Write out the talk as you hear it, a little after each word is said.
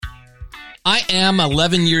I am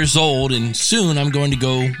 11 years old, and soon I'm going to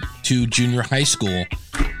go to junior high school.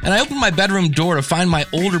 And I open my bedroom door to find my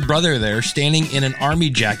older brother there, standing in an army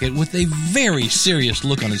jacket with a very serious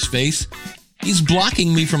look on his face. He's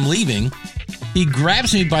blocking me from leaving. He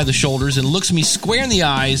grabs me by the shoulders and looks me square in the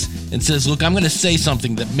eyes and says, "Look, I'm going to say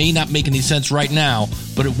something that may not make any sense right now,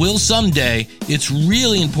 but it will someday. It's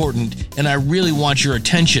really important, and I really want your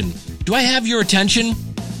attention. Do I have your attention?"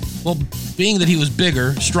 Well, being that he was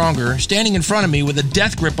bigger, stronger, standing in front of me with a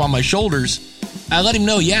death grip on my shoulders, I let him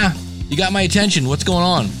know, "Yeah, you got my attention. What's going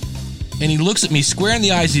on?" And he looks at me square in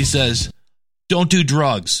the eyes. He says, "Don't do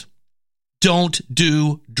drugs. Don't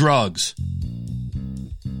do drugs.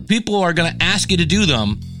 People are going to ask you to do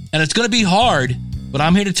them, and it's going to be hard, but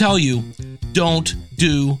I'm here to tell you, don't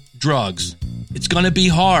do drugs. It's going to be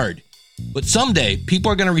hard, but someday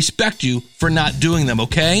people are going to respect you for not doing them,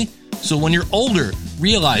 okay? So when you're older,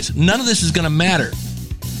 realize none of this is going to matter.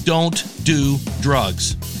 Don't do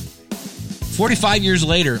drugs." 45 years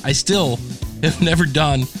later, I still have never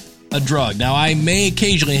done a drug. Now, I may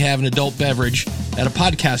occasionally have an adult beverage at a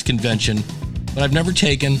podcast convention, but I've never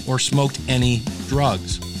taken or smoked any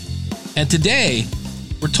drugs. And today,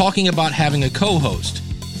 we're talking about having a co-host.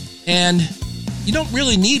 And you don't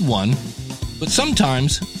really need one, but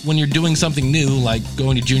sometimes when you're doing something new, like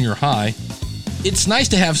going to junior high, it's nice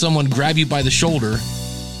to have someone grab you by the shoulder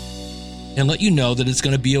and let you know that it's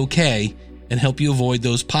going to be okay and help you avoid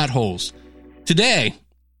those potholes. Today,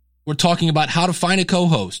 we're talking about how to find a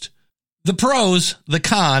co-host, the pros, the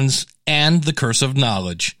cons, and the curse of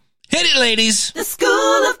knowledge. Hit it, ladies! The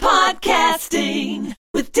School of Podcasting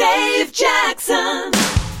with Dave Jackson.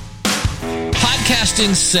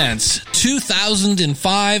 Podcasting since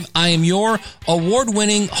 2005. I am your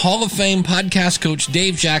award-winning Hall of Fame podcast coach,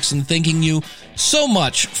 Dave Jackson, thanking you so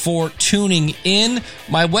much for tuning in.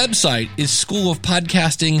 My website is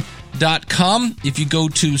schoolofpodcasting.com. If you go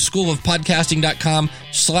to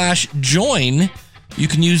schoolofpodcasting.com/join, you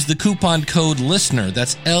can use the coupon code LISTENER.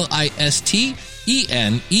 That's LISTENER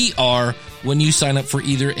when you sign up for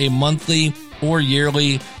either a monthly or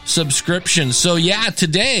yearly subscription. So yeah,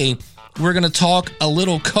 today we're going to talk a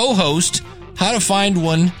little co-host, how to find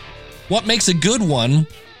one, what makes a good one,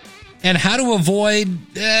 and how to avoid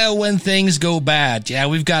when things go bad. Yeah,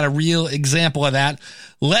 we've got a real example of that.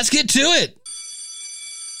 Let's get to it.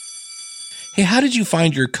 Hey, how did you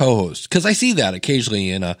find your co-host? Because I see that occasionally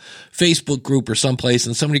in a Facebook group or someplace,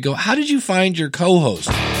 and somebody go, "How did you find your co-host?"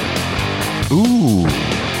 Ooh,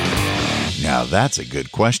 now that's a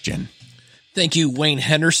good question. Thank you, Wayne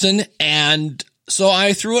Henderson. And so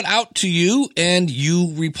I threw it out to you, and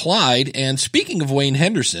you replied. And speaking of Wayne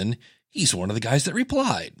Henderson, he's one of the guys that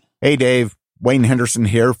replied. Hey, Dave. Wayne Henderson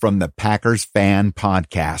here from the Packers Fan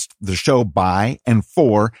Podcast, the show by and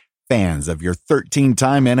for fans of your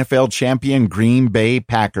 13-time NFL champion Green Bay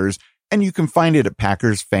Packers, and you can find it at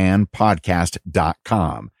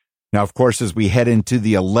PackersFanPodcast.com. Now, of course, as we head into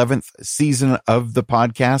the 11th season of the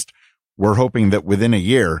podcast, we're hoping that within a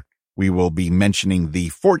year, we will be mentioning the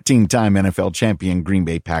 14-time NFL champion Green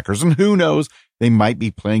Bay Packers, and who knows, they might be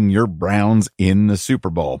playing your Browns in the Super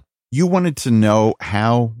Bowl. You wanted to know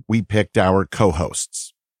how we picked our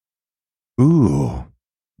co-hosts. Ooh,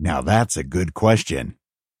 now that's a good question.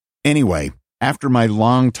 Anyway, after my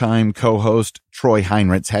longtime co-host, Troy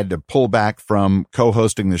Heinrichs, had to pull back from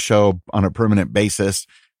co-hosting the show on a permanent basis,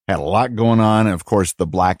 had a lot going on, and of course, the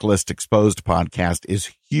Blacklist Exposed podcast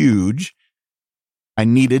is huge, I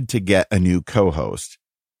needed to get a new co-host.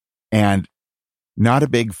 And not a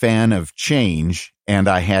big fan of change, and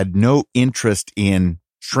I had no interest in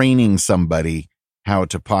training somebody how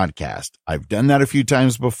to podcast. I've done that a few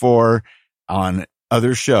times before on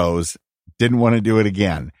other shows, didn't want to do it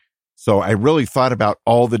again. So I really thought about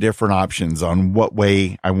all the different options on what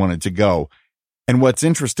way I wanted to go. And what's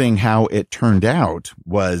interesting how it turned out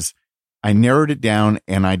was I narrowed it down,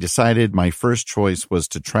 and I decided my first choice was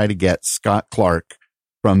to try to get Scott Clark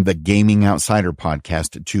from the Gaming Outsider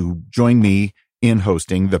podcast to join me in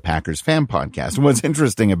hosting the Packers Fan Podcast. And what's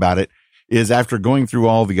interesting about it is after going through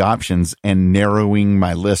all the options and narrowing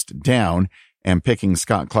my list down and picking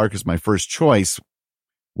Scott Clark as my first choice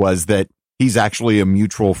was that he's actually a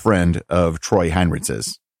mutual friend of Troy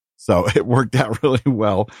Heinrichs's. So it worked out really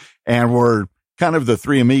well. And we're kind of the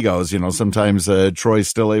three amigos. You know, sometimes Troy's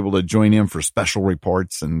still able to join in for special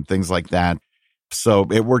reports and things like that. So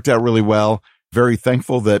it worked out really well. Very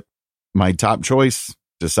thankful that my top choice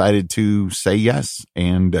decided to say yes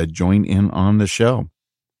and join in on the show.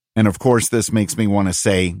 And of course, this makes me want to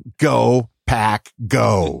say, go, Pack,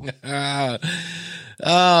 go.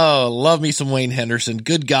 Oh, love me some Wayne Henderson.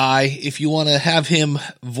 Good guy. If you want to have him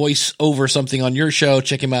voice over something on your show,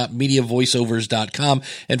 check him out, mediavoiceovers.com.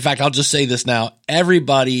 In fact, I'll just say this now.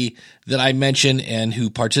 Everybody that I mention and who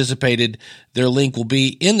participated, their link will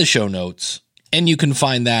be in the show notes. And you can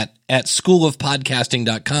find that at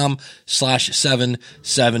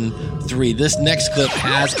schoolofpodcasting.com/773. This next clip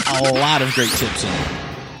has a lot of great tips in it.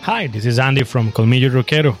 Hi, this is Andy from Colmillo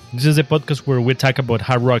Rockero. This is a podcast where we talk about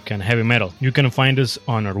hard rock and heavy metal. You can find us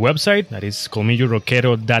on our website, that is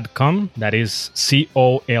colmilloroquero.com. That is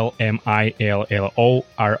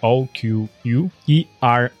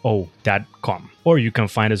COLMILLOROQUERO.com. Or you can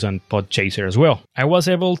find us on Podchaser as well. I was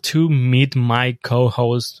able to meet my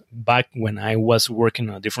co-host back when I was working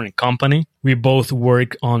on a different company. We both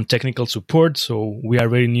work on technical support, so we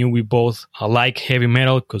already knew we both like heavy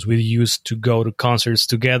metal because we used to go to concerts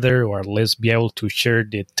together or at least be able to share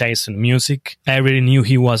the taste in music. I already knew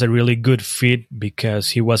he was a really good fit because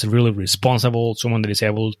he was really responsible, someone that is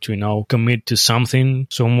able to, commit to something,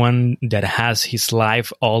 someone that has his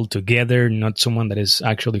life all together, not someone that is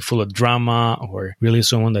actually full of drama or really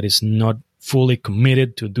someone that is not fully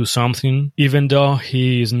committed to do something. Even though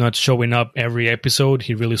he is not showing up every episode,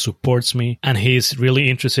 he really supports me and he's really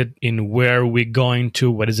interested in where we're going to,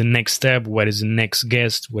 what is the next step, what is the next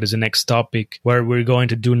guest, what is the next topic, where we're going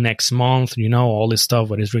to do next month, all this stuff,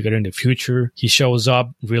 what is regarding the future. He shows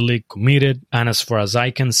up really committed, and as far as I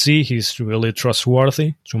can see, he's really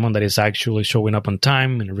trustworthy, someone that is actually showing up on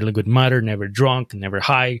time in a really good manner, never drunk, never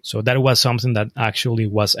high. So that was something that actually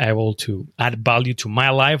was able to add value to my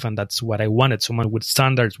life, and that's what I wanted, someone with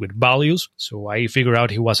standards, with values. So I figured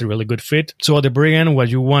out he was a really good fit. So at the very end, what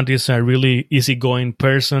you want is a really easygoing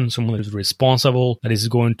person, someone that is responsible, that is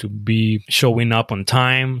going to be showing up on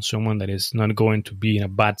time, someone that is not going to be in a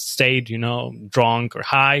bad state, drunk or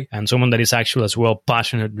high, and someone that is actually as well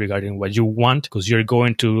passionate regarding what you want, because you're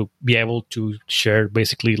going to be able to share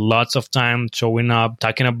basically lots of time showing up,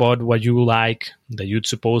 talking about what you like, that you're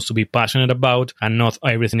supposed to be passionate about, and not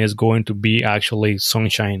everything is going to be actually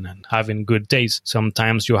sunshine and having good days.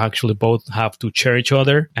 Sometimes you actually both have to share each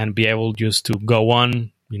other and be able just to go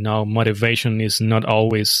on. Motivation is not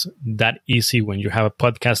always that easy when you have a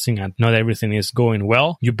podcasting and not everything is going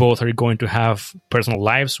well. You both are going to have personal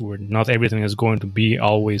lives where not everything is going to be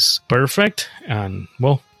always perfect. And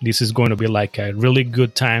this is going to be like a really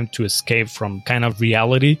good time to escape from kind of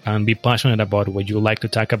reality and be passionate about what you like to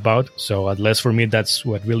talk about. So at least for me, that's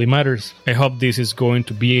what really matters. I hope this is going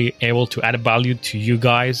to be able to add value to you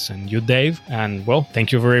guys and you, Dave. And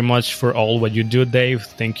thank you very much for all what you do, Dave.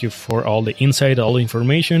 Thank you for all the insight, all the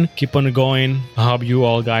information. Keep on going. I hope you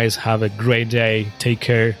all guys have a great day. Take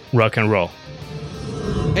care. Rock and roll.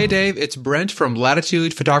 Hey Dave, it's Brent from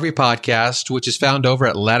Latitude Photography Podcast, which is found over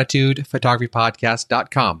at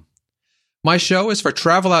latitudephotographypodcast.com. My show is for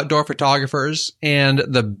travel outdoor photographers, and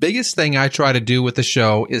the biggest thing I try to do with the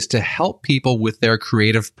show is to help people with their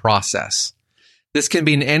creative process. This can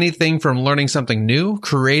mean anything from learning something new,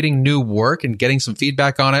 creating new work and getting some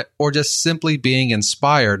feedback on it, or just simply being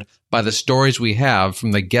inspired by the stories we have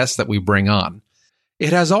from the guests that we bring on.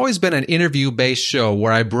 It has always been an interview-based show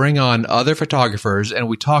where I bring on other photographers and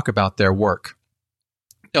we talk about their work.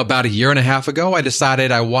 About a year and a half ago, I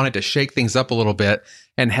decided I wanted to shake things up a little bit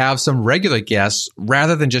and have some regular guests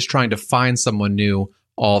rather than just trying to find someone new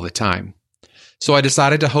all the time. So I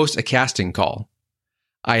decided to host a casting call.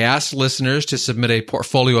 I asked listeners to submit a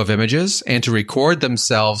portfolio of images and to record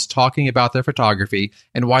themselves talking about their photography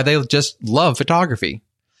and why they just love photography.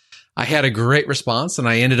 I had a great response and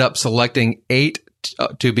I ended up selecting 8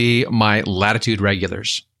 to be my Latitude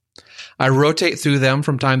regulars. I rotate through them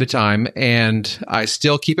from time to time, and I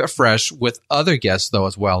still keep it fresh with other guests, though,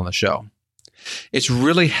 as well in the show. It's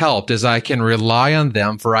really helped as I can rely on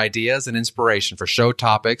them for ideas and inspiration for show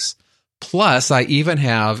topics. Plus, I even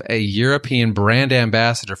have a European brand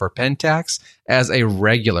ambassador for Pentax as a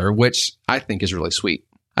regular, which I think is really sweet.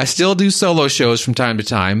 I still do solo shows from time to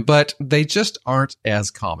time, but they just aren't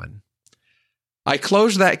as common. I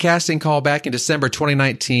closed that casting call back in December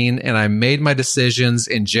 2019, and I made my decisions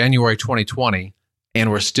in January 2020, and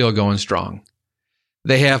we're still going strong.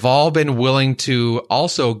 They have all been willing to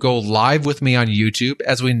also go live with me on YouTube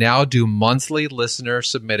as we now do monthly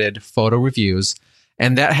listener-submitted photo reviews,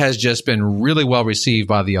 and that has just been really well received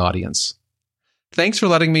by the audience. Thanks for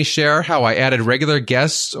letting me share how I added regular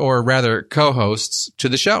guests, or rather co-hosts, to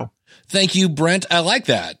the show. Thank you, Brent. I like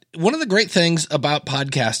that. One of the great things about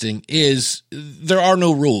podcasting is there are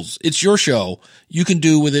no rules. It's your show. You can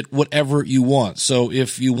do with it whatever you want. So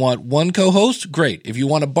if you want one co-host, great. If you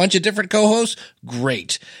want a bunch of different co-hosts,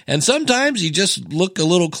 great. And sometimes you just look a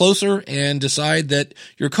little closer and decide that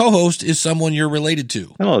your co-host is someone you're related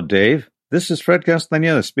to. Hello, Dave. This is Fred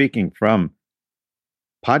Castañeda speaking from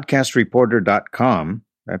podcastreporter.com.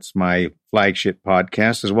 That's my flagship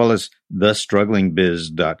podcast, as well as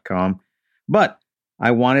thestrugglingbiz.com. But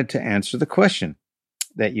I wanted to answer the question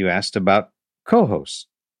that you asked about co-hosts.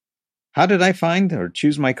 How did I find or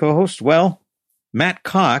choose my co-host? Well, Matt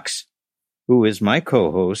Cox, who is my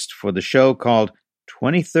co-host for the show called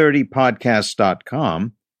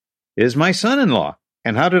 2030podcast.com, is my son-in-law.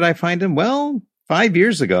 And how did I find him? Well, 5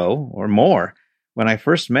 years ago or more, when I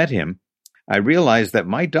first met him, I realized that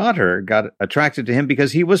my daughter got attracted to him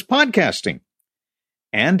because he was podcasting.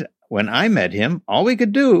 And when I met him, all we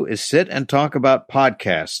could do is sit and talk about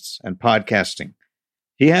podcasts and podcasting.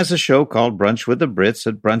 He has a show called Brunch with the Brits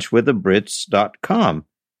at brunchwiththebrits.com.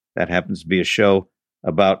 That happens to be a show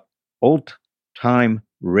about old-time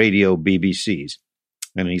radio BBCs.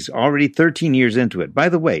 And he's already 13 years into it. By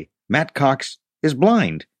the way, Matt Cox is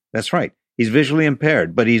blind. That's right. He's visually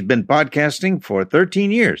impaired, but he's been podcasting for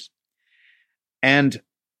 13 years. And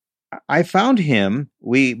I found him.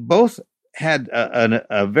 We both had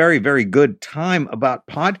a very, very good time about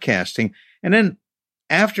podcasting. And then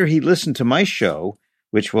after he listened to my show,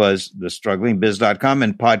 which was thestrugglingbiz.com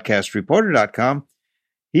and podcastreporter.com,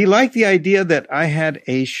 he liked the idea that I had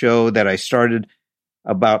a show that I started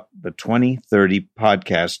about the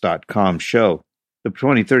 2030podcast.com show. The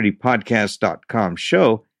 2030podcast.com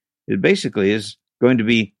show, it basically is going to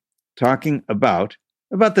be talking about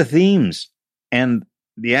the themes and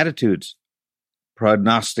the attitudes,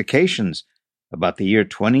 prognostications about the year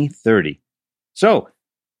 2030. So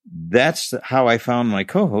that's how I found my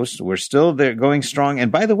co-host. We're still there going strong. And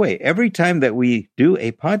by the way, every time that we do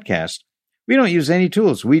a podcast, we don't use any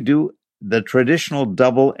tools. We do the traditional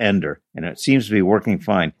double ender, and it seems to be working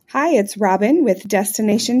fine. Hi, it's Robin with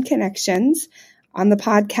Destination Connections. On the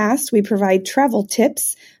podcast, we provide travel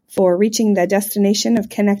tips for reaching the destination of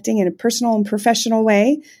connecting in a personal and professional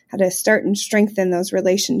way, how to start and strengthen those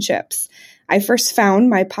relationships. I first found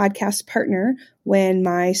my podcast partner when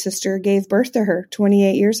my sister gave birth to her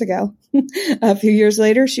 28 years ago. A few years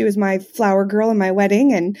later, she was my flower girl in my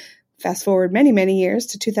wedding, and fast forward many, many years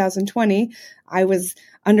to 2020, I was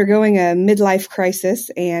undergoing a midlife crisis,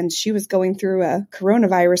 and she was going through a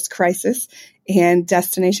coronavirus crisis, and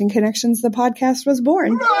Destination Connections, the podcast, was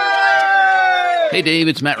born. Hey, Dave,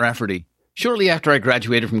 it's Matt Rafferty. Shortly after I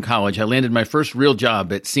graduated from college, I landed my first real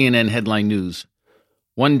job at CNN Headline News.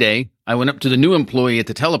 One day, I went up to the new employee at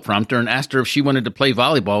the teleprompter and asked her if she wanted to play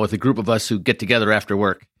volleyball with a group of us who get together after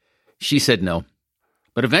work. She said no.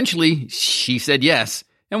 But eventually, she said yes,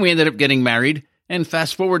 and we ended up getting married. And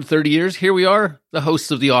fast forward 30 years, here we are, the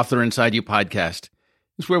hosts of the Author Inside You podcast.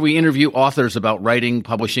 It's where we interview authors about writing,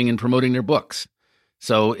 publishing, and promoting their books.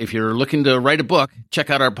 So if you're looking to write a book, check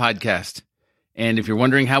out our podcast. And if you're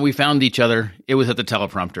wondering how we found each other, it was at the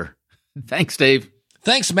teleprompter. Thanks, Dave.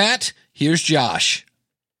 Thanks, Matt. Here's Josh.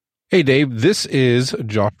 Hey, Dave, this is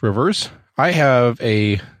Josh Rivers. I have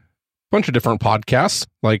a bunch of different podcasts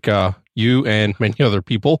like you and many other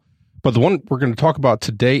people, but the one we're going to talk about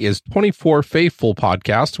today is 24 Faithful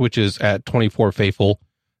Podcast, which is at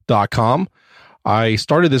 24faithful.com. I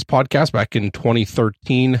started this podcast back in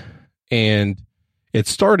 2013, and it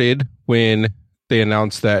started when they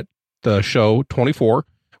announced that the show 24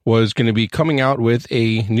 was going to be coming out with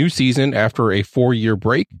a new season after a 4-year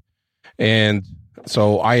break. And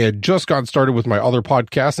so I had just gotten started with my other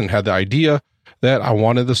podcast and had the idea that I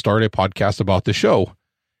wanted to start a podcast about the show.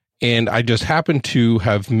 And I just happened to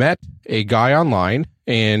have met a guy online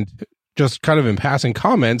and just kind of in passing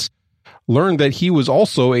comments, learned that he was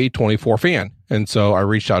also a 24 fan. And so I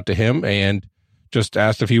reached out to him and just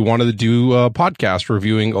asked if he wanted to do a podcast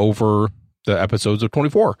reviewing over the episodes of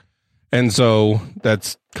 24. And so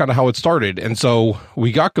that's kind of how it started. And so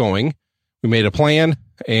we got going, we made a plan,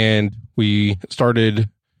 and we started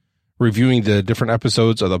reviewing the different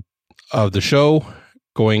episodes of the show,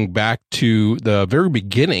 going back to the very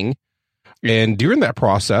beginning. And during that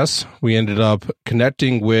process, we ended up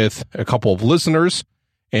connecting with a couple of listeners,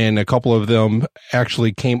 and a couple of them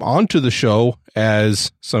actually came onto the show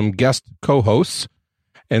as some guest co-hosts.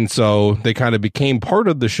 And so they kind of became part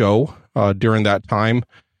of the show during that time.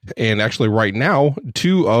 And actually right now,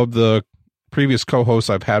 2 of the previous co-hosts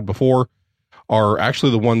I've had before are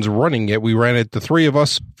actually the ones running it. We ran it, the 3 of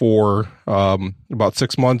us, for about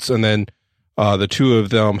 6 months. And then The two of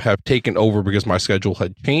them have taken over because my schedule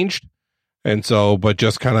had changed. And so, but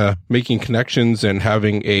just kind of making connections and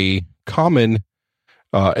having a common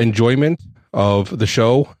enjoyment of the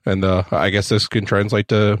show. And I guess this can translate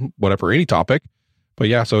to whatever, any topic. But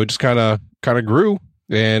yeah, so it just kind of grew,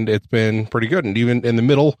 and it's been pretty good. And even in the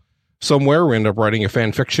middle somewhere, we ended up writing a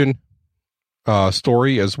fan fiction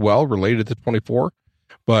story as well related to 24.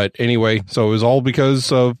 But anyway, so it was all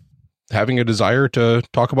because of having a desire to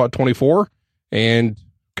talk about 24 and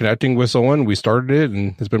connecting with someone. We started it,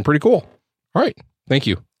 and it's been pretty cool. All right. Thank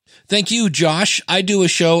you. Thank you, Josh. I do a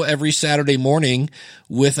show every Saturday morning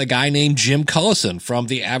with a guy named Jim Cullison from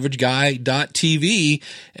theaverageguy.tv.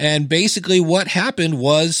 And basically what happened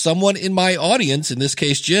was someone in my audience, in this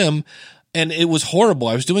case, Jim, and it was horrible.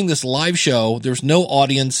 I was doing this live show. There's no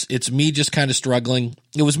audience. It's me just kind of struggling.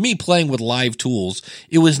 It was me playing with live tools.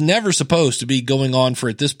 It was never supposed to be going on for,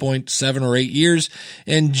 at this point, 7 or 8 years.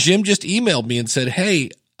 And Jim just emailed me and said, hey,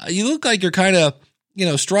 you look like you're kind of,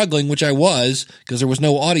 struggling, which I was, because there was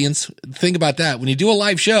no audience. Think about that. When you do a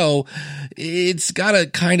live show,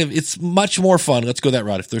 it's much more fun. Let's go that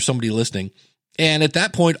route if there's somebody listening. And at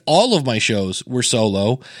that point, all of my shows were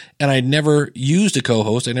solo, and I'd never used a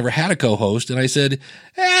co-host. I never had a co-host. And I said,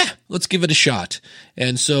 let's give it a shot.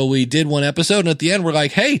 And so we did one episode, and at the end, we're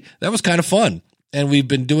like, hey, that was kind of fun. And we've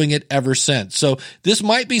been doing it ever since. So this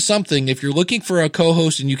might be something, if you're looking for a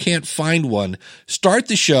co-host and you can't find one, start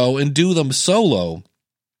the show and do them solo,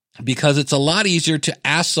 because it's a lot easier to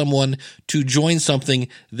ask someone to join something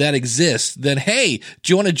that exists than, hey,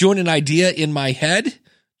 do you want to join an idea in my head?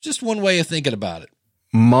 Just one way of thinking about it.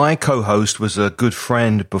 My co-host was a good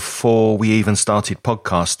friend before we even started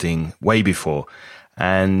podcasting, way before.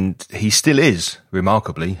 And he still is,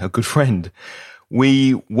 remarkably, a good friend.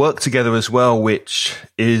 We work together as well, which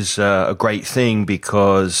is a great thing,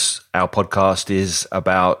 because our podcast is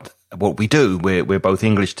about what we do. We're both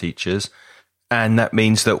English teachers, and that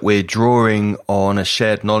means that we're drawing on a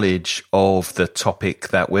shared knowledge of the topic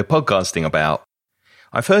that we're podcasting about.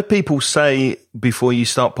 I've heard people say before you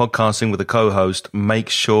start podcasting with a co-host, make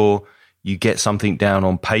sure you get something down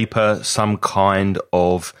on paper, some kind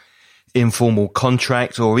of informal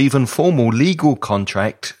contract or even formal legal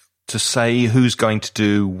contract to say who's going to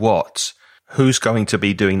do what, who's going to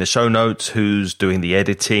be doing the show notes, who's doing the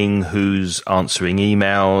editing, who's answering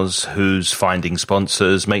emails, who's finding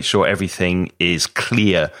sponsors. Make sure everything is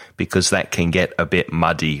clear, because that can get a bit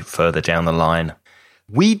muddy further down the line.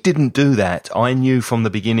 We didn't do that. I knew from the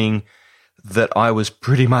beginning that I was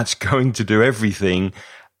pretty much going to do everything,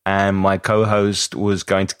 and my co-host was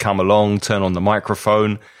going to come along, turn on the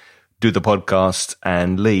microphone, do the podcast,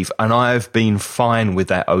 and leave. And I've been fine with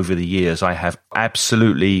that over the years. I have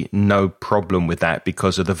absolutely no problem with that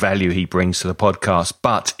because of the value he brings to the podcast.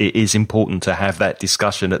 But it is important to have that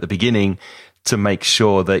discussion at the beginning to make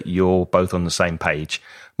sure that you're both on the same page.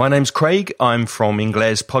 My name's Craig. I'm from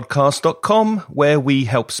inglespodcast.com, where we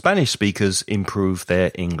help Spanish speakers improve their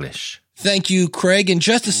English. Thank you, Craig. In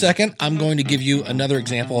just a second, I'm going to give you another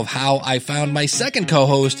example of how I found my second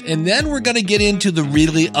co-host, and then we're going to get into the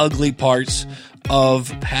really ugly parts of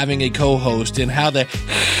having a co-host and how the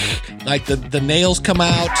nails come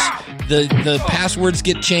out, the passwords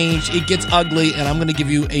get changed, it gets ugly, and I'm going to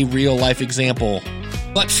give you a real-life example.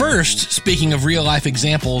 But first, speaking of real-life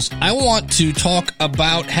examples, I want to talk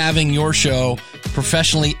about having your show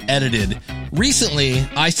professionally edited. Recently,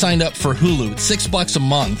 I signed up for Hulu. It's $6 a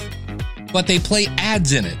month, but they play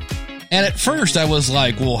ads in it. And at first, I was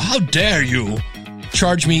like, well, how dare you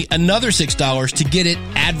charge me another $6 to get it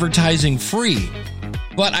advertising free?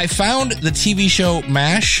 But I found the TV show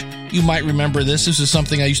MASH. You might remember this. This is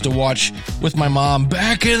something I used to watch with my mom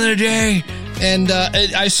back in the day. And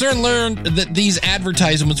I soon learned that these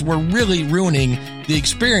advertisements were really ruining the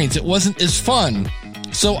experience. It wasn't as fun.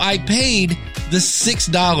 So I paid the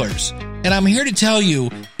 $6. And I'm here to tell you,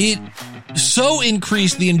 it so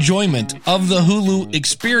increased the enjoyment of the Hulu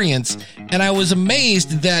experience. And I was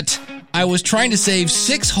amazed that I was trying to save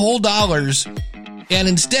 $6 whole and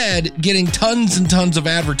instead getting tons and tons of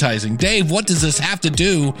advertising. Dave, what does this have to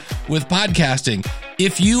do with podcasting?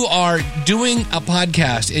 If you are doing a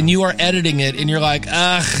podcast and you are editing it and you're like,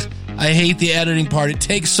 ugh, I hate the editing part. It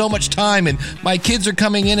takes so much time, and my kids are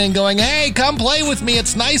coming in and going, hey, come play with me.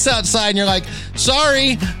 It's nice outside. And you're like,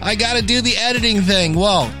 sorry, I got to do the editing thing.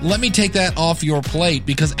 Well, let me take that off your plate,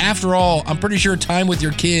 because after all, I'm pretty sure time with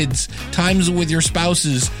your kids, times with your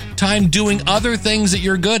spouses, time doing other things that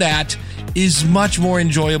you're good at is much more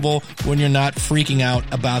enjoyable when you're not freaking out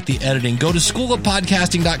about the editing. Go to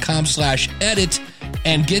schoolofpodcasting.com/edit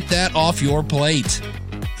and get that off your plate.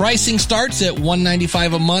 Pricing starts at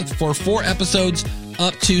 $195 a month for 4 episodes,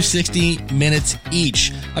 up to 60 minutes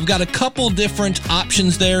each. I've got a couple different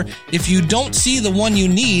options there. If you don't see the one you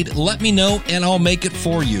need, let me know and I'll make it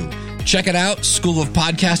for you. Check it out,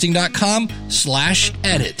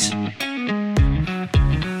 schoolofpodcasting.com/edit.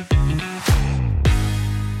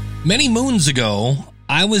 Many moons ago,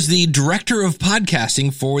 I was the director of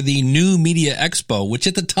podcasting for the New Media Expo, which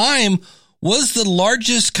at the time was the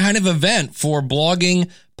largest kind of event for blogging,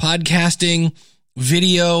 podcasting,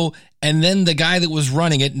 video, and then the guy that was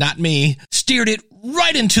running it, not me, steered it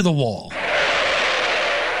right into the wall.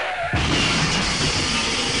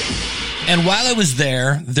 And while I was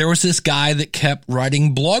there was this guy that kept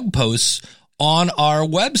writing blog posts on our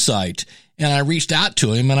website. And I reached out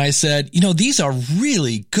to him and I said, these are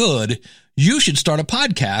really good. You should start a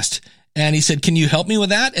podcast. And he said, can you help me with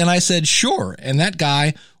that? And I said, sure. And that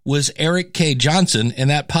guy was Eric K. Johnson. And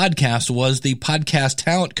that podcast was the Podcast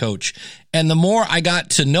Talent Coach. And the more I got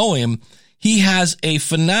to know him, he has a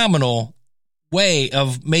phenomenal way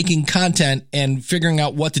of making content and figuring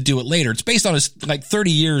out what to do it later. It's based on his 30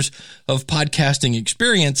 years of podcasting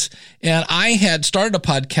experience. And I had started a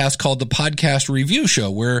podcast called the Podcast Review Show,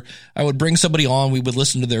 where I would bring somebody on, we would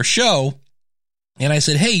listen to their show. And I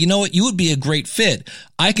said, hey, you know what? You would be a great fit.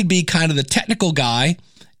 I could be kind of the technical guy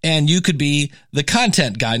and you could be the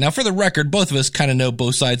content guy. Now, for the record, both of us kind of know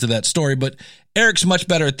both sides of that story, but Eric's much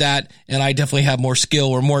better at that. And I definitely have more skill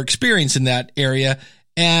or more experience in that area.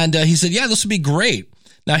 And he said, yeah, this would be great.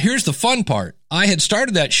 Now, here's the fun part. I had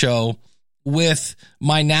started that show with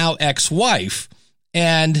my now ex-wife.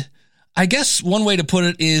 And I guess one way to put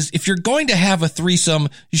it is, if you're going to have a threesome,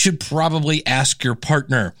 you should probably ask your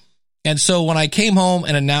partner. And so when I came home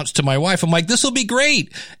and announced to my wife, I'm like, this will be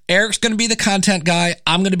great. Eric's going to be the content guy.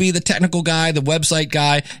 I'm going to be the technical guy, the website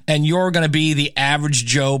guy, and you're going to be the average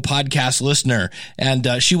Joe podcast listener. And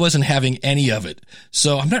she wasn't having any of it.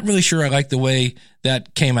 So I'm not really sure I like the way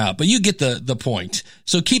that came out, but you get the point.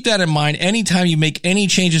 So keep that in mind. Anytime you make any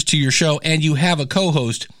changes to your show and you have a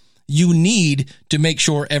co-host, you need to make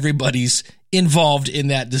sure everybody's involved in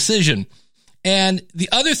that decision. And the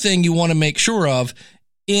other thing you want to make sure of,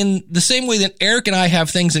 in the same way that Eric and I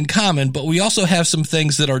have things in common, but we also have some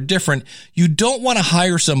things that are different, you don't want to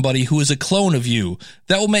hire somebody who is a clone of you.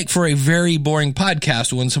 That will make for a very boring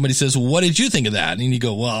podcast when somebody says, what did you think of that? And you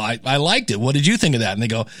go, well, I liked it. What did you think of that? And they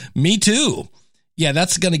go, me too. Yeah,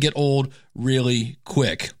 that's going to get old really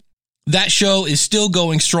quick. That show is still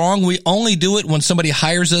going strong. We only do it when somebody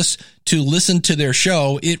hires us to listen to their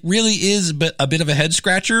show. It really is a bit of a head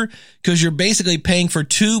scratcher because you're basically paying for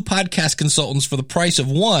 2 podcast consultants for the price of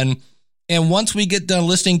one. And once we get done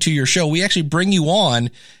listening to your show, we actually bring you on,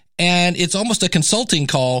 and it's almost a consulting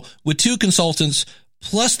call with 2 consultants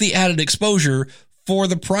plus the added exposure for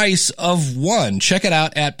the price of one. Check it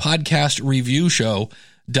out at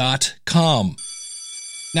podcastreviewshow.com.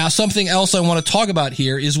 Now, something else I want to talk about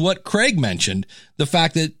here is what Craig mentioned, the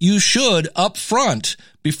fact that you should up front,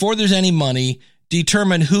 before there's any money,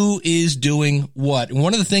 determine who is doing what. And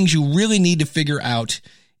one of the things you really need to figure out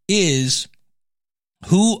is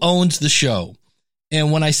who owns the show.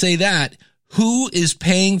 And when I say that, who is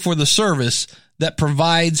paying for the service that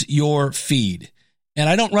provides your feed. And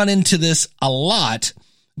I don't run into this a lot,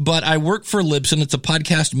 but I work for Libsyn. It's a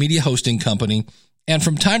podcast media hosting company. And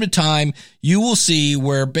from time to time, you will see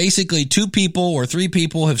where basically 2 people or 3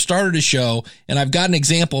 people have started a show, and I've got an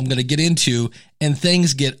example I'm going to get into, and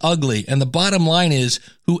things get ugly. And the bottom line is,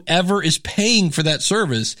 whoever is paying for that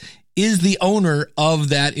service is the owner of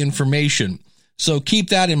that information. So keep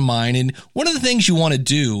that in mind. And one of the things you want to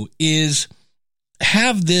do is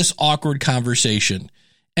have this awkward conversation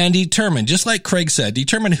and determine, just like Craig said,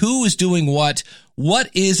 determine who is doing what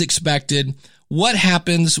is expected. What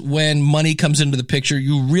happens when money comes into the picture?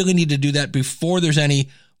 You really need to do that before there's any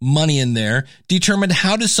money in there. Determine,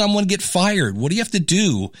 how does someone get fired? What do you have to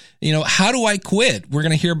do? How do I quit? We're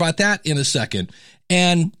going to hear about that in a second.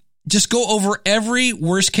 And just go over every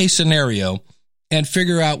worst case scenario and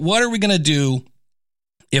figure out, what are we going to do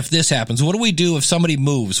if this happens? What do we do if somebody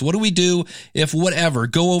moves? What do we do if whatever?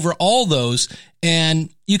 Go over all those, and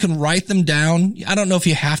you can write them down. I don't know if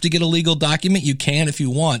you have to get a legal document. You can if you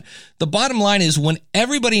want. The bottom line is, when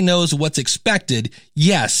everybody knows what's expected,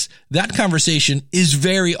 yes, that conversation is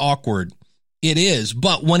very awkward. It is.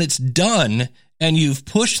 But when it's done and you've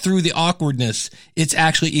pushed through the awkwardness, it's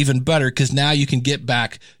actually even better, because now you can get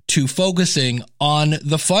back to focusing on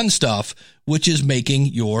the fun stuff, which is making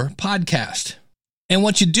your podcast. And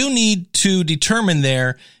what you do need to determine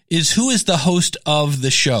there is, who is the host of the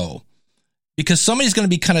show? Because somebody's going to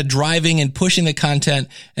be kind of driving and pushing the content,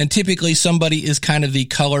 and typically somebody is kind of the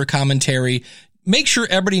color commentary. Make sure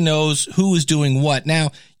everybody knows who is doing what.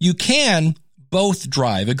 Now, you can both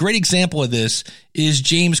drive. A great example of this is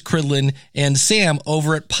James Cridland and Sam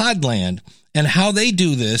over at Podland. And how they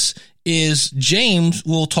do this is James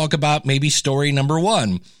will talk about maybe story number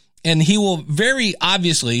 1. And he will very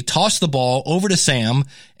obviously toss the ball over to Sam,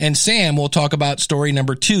 and Sam will talk about story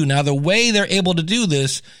number 2. Now, the way they're able to do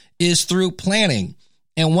this is through planning.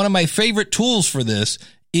 And one of my favorite tools for this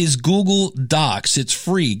is Google Docs. It's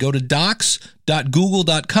free. Go to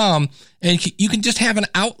docs.google.com, and you can just have an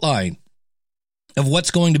outline of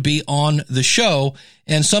what's going to be on the show.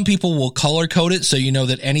 And some people will color code it so you know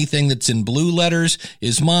that anything that's in blue letters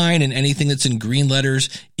is mine and anything that's in green letters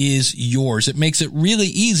is yours. It makes it really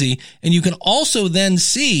easy. And you can also then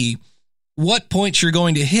see what points you're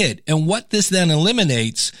going to hit. And what this then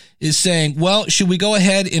eliminates is saying, well, should we go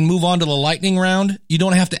ahead and move on to the lightning round? You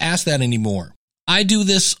don't have to ask that anymore. I do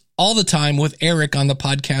this all the time with Eric on the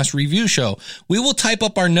podcast review show. We will type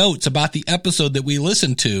up our notes about the episode that we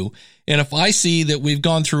listened to. And if I see that we've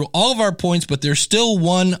gone through all of our points, but there's still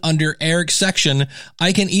one under Eric's section,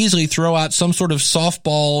 I can easily throw out some sort of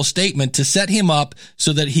softball statement to set him up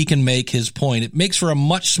so that he can make his point. It makes for a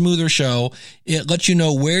much smoother show. It lets you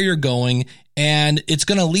know where you're going, and it's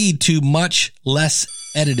going to lead to much less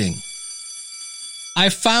editing. I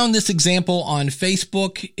found this example on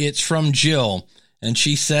Facebook. It's from Jill. And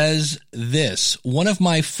she says this: one of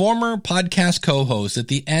my former podcast co-hosts at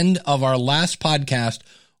the end of our last podcast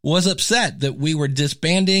was upset that we were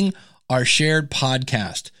disbanding our shared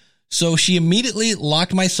podcast. So she immediately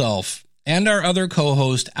locked myself and our other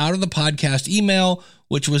co-host out of the podcast email,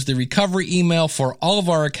 which was the recovery email for all of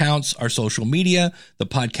our accounts, our social media, the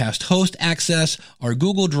podcast host access, our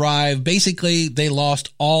Google Drive. Basically, they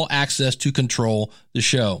lost all access to control the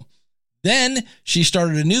show. Then she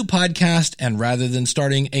started a new podcast, and rather than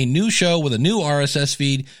starting a new show with a new RSS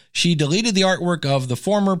feed, she deleted the artwork of the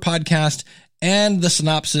former podcast and the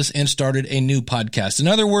synopsis and started a new podcast. In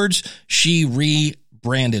other words, she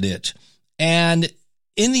rebranded it. And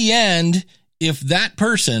in the end, if that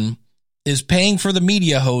person is paying for the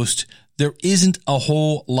media host, there isn't a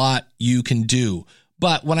whole lot you can do.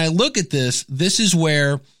 But when I look at this, this is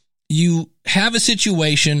where you have a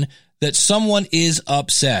situation that someone is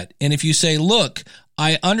upset. And if you say, look,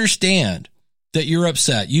 I understand that you're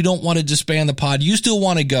upset. You don't want to disband the pod. You still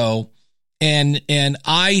want to go. And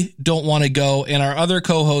I don't want to go. And our other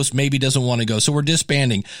co-host maybe doesn't want to go. So we're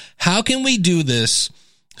disbanding. How can we do this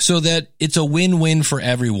so that it's a win-win for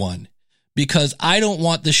everyone? Because I don't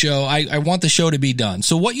want the show. I want the show to be done.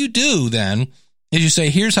 So what you do then is you say,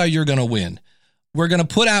 here's how you're going to win. We're going to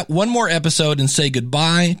put out one more episode and say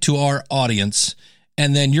goodbye to our audience.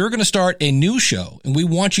 And then you're going to start a new show, and we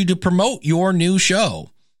want you to promote your new show.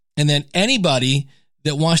 And then anybody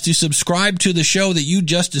that wants to subscribe to the show that you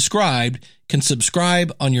just described can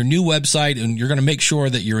subscribe on your new website, and you're going to make sure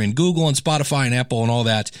that you're in Google and Spotify and Apple and all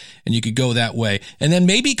that, and you could go that way. And then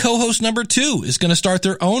maybe co-host number 2 is going to start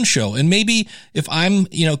their own show. And maybe if I'm,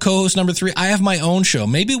 co-host number 3, I have my own show.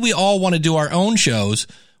 Maybe we all want to do our own shows.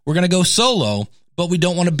 We're going to go solo, but we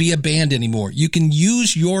don't want to be a band anymore. You can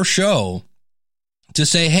use your show to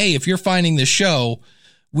say, hey, if you're finding this show,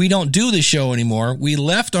 we don't do this show anymore. We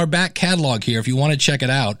left our back catalog here if you want to check it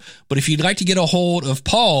out. But if you'd like to get a hold of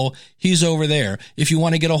Paul, he's over there. If you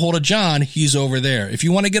want to get a hold of John, he's over there. If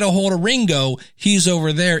you want to get a hold of Ringo, he's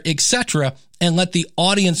over there, etc. And let the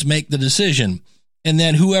audience make the decision. And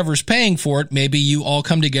then whoever's paying for it, maybe you all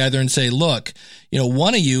come together and say, look,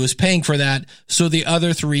 one of you is paying for that, so the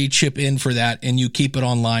other 3 chip in for that, and you keep it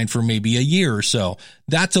online for maybe a year or so.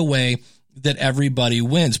 That's a way that everybody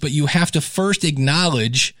wins. But you have to first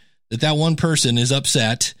acknowledge that one person is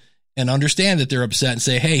upset and understand that they're upset and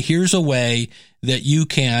say, hey, here's a way that you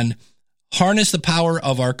can harness the power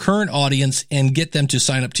of our current audience and get them to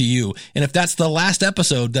sign up to you. And if that's the last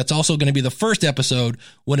episode, that's also going to be the first episode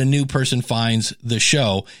when a new person finds the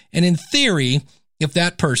show. And in theory, if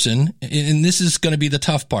that person, and this is going to be the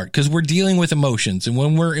tough part, because we're dealing with emotions, and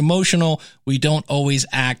when we're emotional, we don't always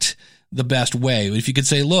act the best way. If you could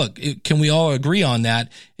say, look, can we all agree on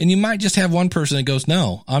that? And you might just have one person that goes,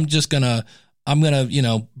 no, I'm going to,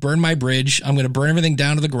 burn my bridge. I'm going to burn everything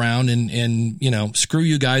down to the ground and, screw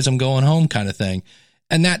you guys. I'm going home kind of thing.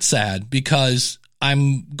 And that's sad, because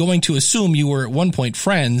I'm going to assume you were at one point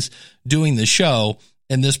friends doing the show,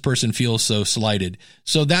 and this person feels so slighted.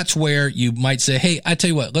 So that's where you might say, hey, I tell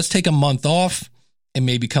you what, let's take a month off and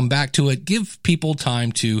maybe come back to it. Give people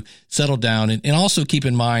time to settle down. And also keep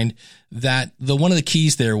in mind that one of the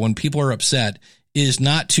keys there when people are upset is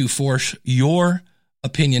not to force your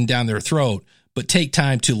opinion down their throat, but take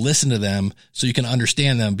time to listen to them so you can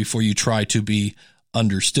understand them before you try to be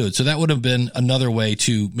understood. So that would have been another way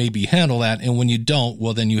to maybe handle that. And when you don't,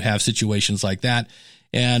 well, then you have situations like that.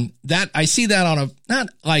 And that I see that on a not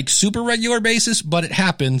like super regular basis, but it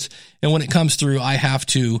happens. And when it comes through, I have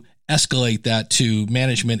to escalate that to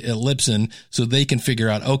management at Libsyn so they can figure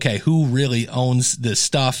out, okay, who really owns this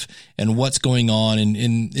stuff and what's going on.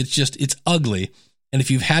 And it's ugly. And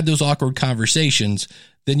if you've had those awkward conversations,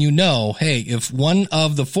 then you know, hey, if one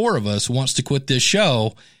of the four of us wants to quit this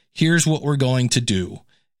show, here's what we're going to do.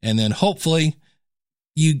 And then hopefully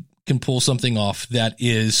you can pull something off that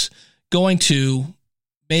is going to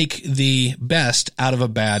make the best out of a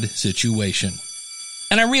bad situation.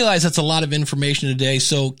 And I realize that's a lot of information today.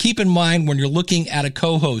 So keep in mind when you're looking at a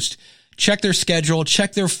co-host, check their schedule,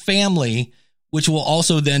 check their family, which will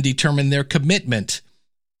also then determine their commitment.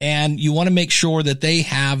 And you want to make sure that they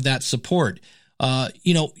have that support.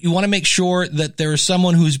 You want to make sure that there's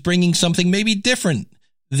someone who's bringing something maybe different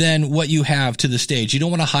than what you have to the stage. You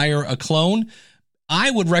don't want to hire a clone. I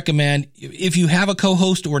would recommend, if you have a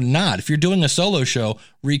co-host or not, if you're doing a solo show,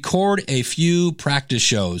 record a few practice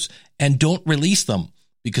shows and don't release them,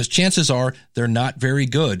 because chances are they're not very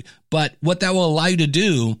good. But what that will allow you to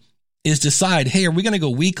do is decide, hey, are we going to go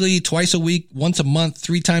weekly, twice a week, once a month,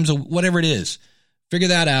 3 times whatever it is. Figure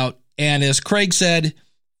that out. And as Craig said,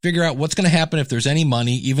 figure out what's going to happen if there's any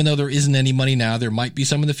money. Even though there isn't any money now, there might be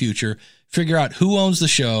some in the future. Figure out who owns the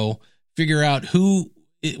show. Figure out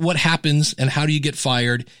what happens and how do you get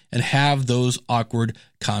fired, and have those awkward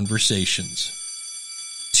conversations.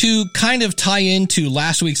 To kind of tie into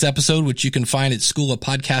last week's episode, which you can find at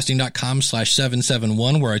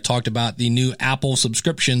schoolofpodcasting.com/771, where I talked about the new Apple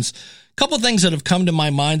subscriptions, a couple of things that have come to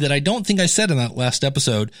my mind that I don't think I said in that last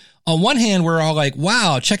episode. On one hand, we're all like,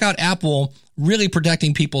 wow, check out Apple really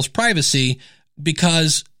protecting people's privacy,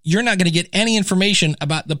 because you're not going to get any information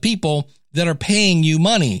about the people that are paying you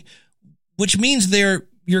money, which means they're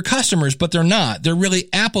your customers, but they're not. They're really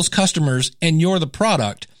Apple's customers, and you're the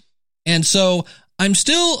product. And so I'm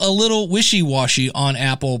still a little wishy-washy on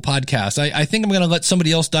Apple Podcasts. I think I'm going to let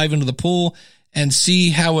somebody else dive into the pool and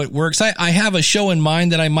see how it works. I have a show in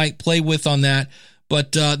mind that I might play with on that.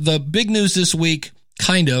 But the big news this week,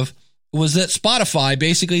 was that Spotify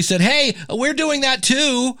basically said, hey, we're doing that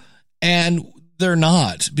too. And they're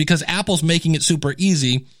not, because Apple's making it super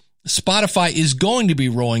easy. Spotify is going to be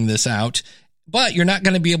rolling this out, but you're not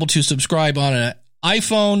going to be able to subscribe on an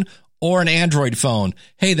iPhone or an Android phone.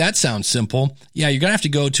 Hey, that sounds simple. Yeah, you're going to have to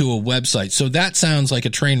go to a website. So that sounds like a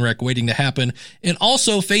train wreck waiting to happen. And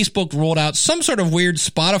also, Facebook rolled out some sort of weird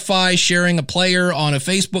Spotify sharing a player on a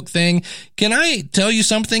Facebook thing. Can I tell you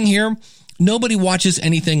something here? Nobody watches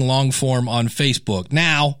anything long form on Facebook.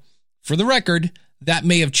 Now, for the record, that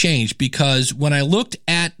may have changed, because when I looked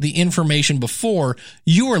at the information before,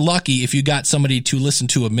 you were lucky if you got somebody to listen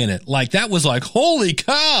to a minute. Like, that was like, holy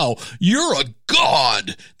cow, you're a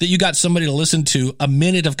god that you got somebody to listen to a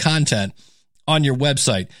minute of content on your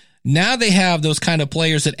website. Now they have those kind of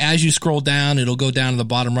players that as you scroll down, it'll go down to the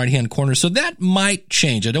bottom right-hand corner. So that might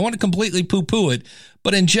change. I don't want to completely poo-poo it,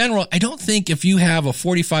 but in general, I don't think if you have a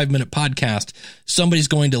 45-minute podcast, somebody's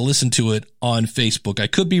going to listen to it on Facebook. I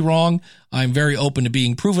could be wrong. I'm very open to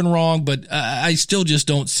being proven wrong, but I still just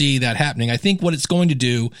don't see that happening. I think what it's going to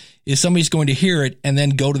do is somebody's going to hear it and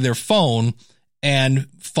then go to their phone and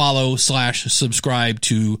follow/subscribe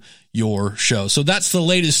to your show. So that's the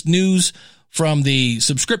latest news from the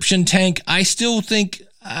subscription tank. I still think,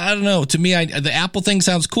 I don't know, to me, the Apple thing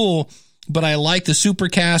sounds cool, but I like the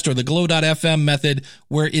Supercast or the Glow.fm method,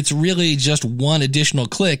 where it's really just one additional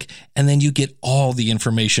click and then you get all the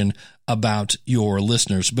information about your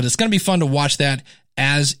listeners. But it's going to be fun to watch that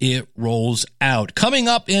as it rolls out. Coming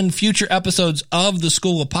up in future episodes of the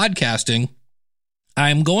School of Podcasting,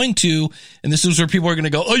 I'm going to, and this is where people are going to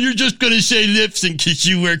go, oh, you're just going to say Libsyn because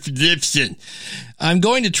you work for Libsyn. I'm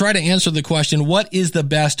going to try to answer the question, what is the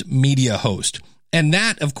best media host? And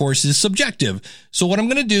that, of course, is subjective. So what I'm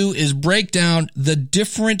going to do is break down the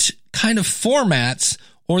different kind of formats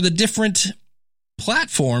or the different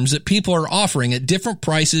platforms that people are offering at different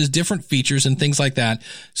prices, different features, and things like that,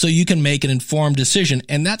 so you can make an informed decision.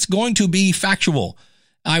 And that's going to be factual.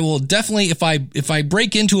 I will definitely, if I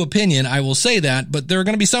break into opinion, I will say that, but there are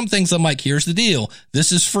going to be some things I'm like, here's the deal.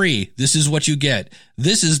 This is free. This is what you get.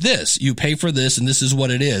 This is this. You pay for this, and this is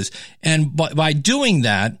what it is. And by doing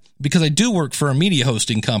that, because I do work for a media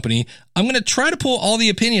hosting company, I'm going to try to pull all the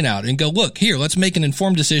opinion out and go, look, here, let's make an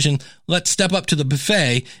informed decision. Let's step up to the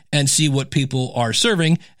buffet and see what people are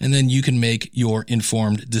serving, and then you can make your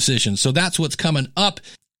informed decision. So that's what's coming up.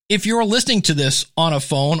 If you're listening to this on a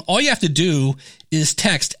phone, all you have to do is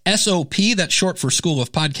text SOP, that's short for School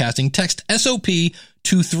of Podcasting, text SOP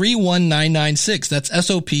to 31996. That's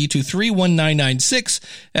SOP to 31996.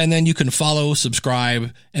 And then you can follow,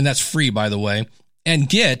 subscribe, and that's free, by the way, and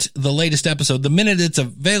get the latest episode the minute it's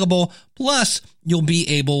available. Plus, you'll be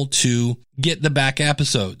able to get the back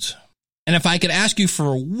episodes. And if I could ask you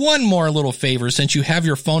for one more little favor, since you have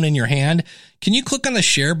your phone in your hand, can you click on the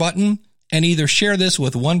share button and either share this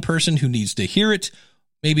with one person who needs to hear it,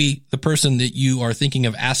 maybe the person that you are thinking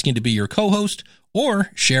of asking to be your co-host,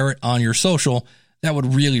 or share it on your social? That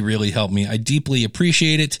would really, really help me. I deeply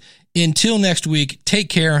appreciate it. Until next week, take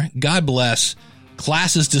care. God bless.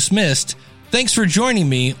 Class is dismissed. Thanks for joining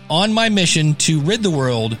me on my mission to rid the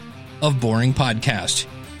world of boring podcasts.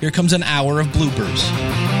 Here comes an hour of bloopers.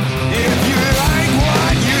 If you like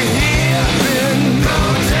what you hear, then go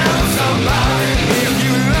tell somebody. If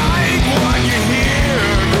you like what you hear,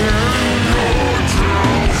 then go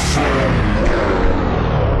tell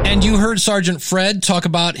somebody. And you heard Sergeant Fred talk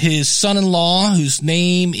about his son-in-law, whose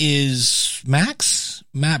name is Max?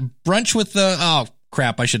 Matt Brunch with the... Oh,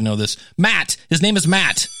 crap, I should know this. Matt. His name is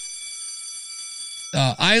Matt.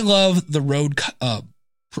 I love the road...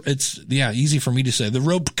 it's, easy for me to say. The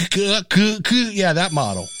road... Yeah, that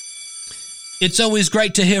model. It's always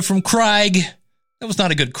great to hear from Craig. That was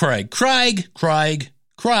not a good Craig. Craig. I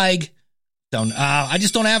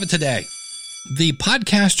just don't have it today. The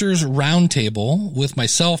Podcasters Roundtable with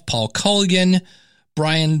myself, Paul Culligan,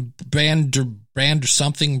 Brian Bandolino,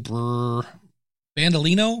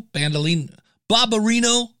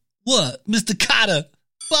 Barbarino, what? Mr. Cotter,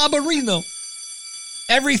 Barbarino.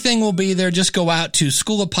 Everything will be there. Just go out to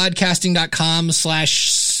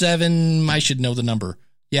schoolofpodcasting.com/7. I should know the number.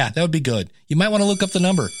 Yeah, that would be good. You might want to look up the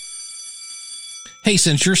number. Hey,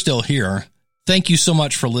 since you're still here, thank you so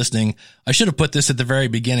much for listening. I should have put this at the very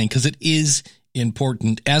beginning because it is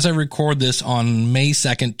important. As I record this on May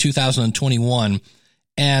 2nd, 2021,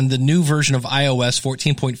 and the new version of iOS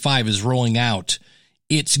 14.5 is rolling out,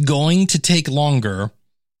 it's going to take longer,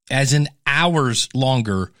 as in hours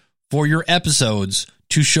longer, for your episodes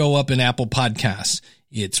to show up in Apple Podcasts.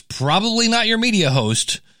 It's probably not your media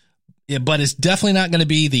host, but it's definitely not going to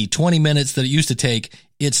be the 20 minutes that it used to take.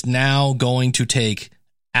 It's now going to take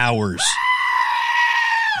hours.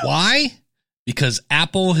 Why? Because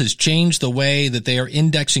Apple has changed the way that they are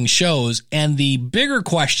indexing shows. And the bigger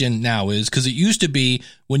question now is, because it used to be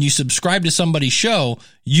when you subscribe to somebody's show,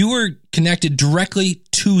 you were connected directly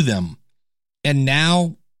to them. And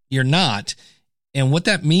now you're not. And what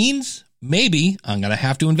that means, maybe, I'm going to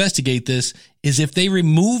have to investigate this, is if they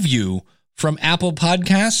remove you from Apple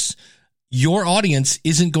Podcasts, your audience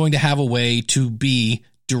isn't going to have a way to be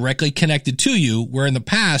directly connected to you, where in the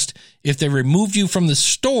past, if they removed you from the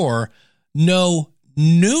store, no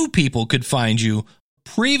new people could find you.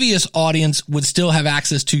 Previous audience would still have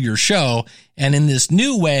access to your show. And in this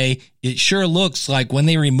new way, it sure looks like when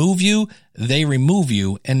they remove you,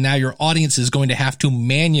 and now your audience is going to have to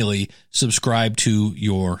manually subscribe to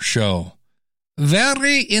your show.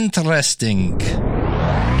 Very interesting.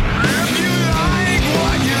 If you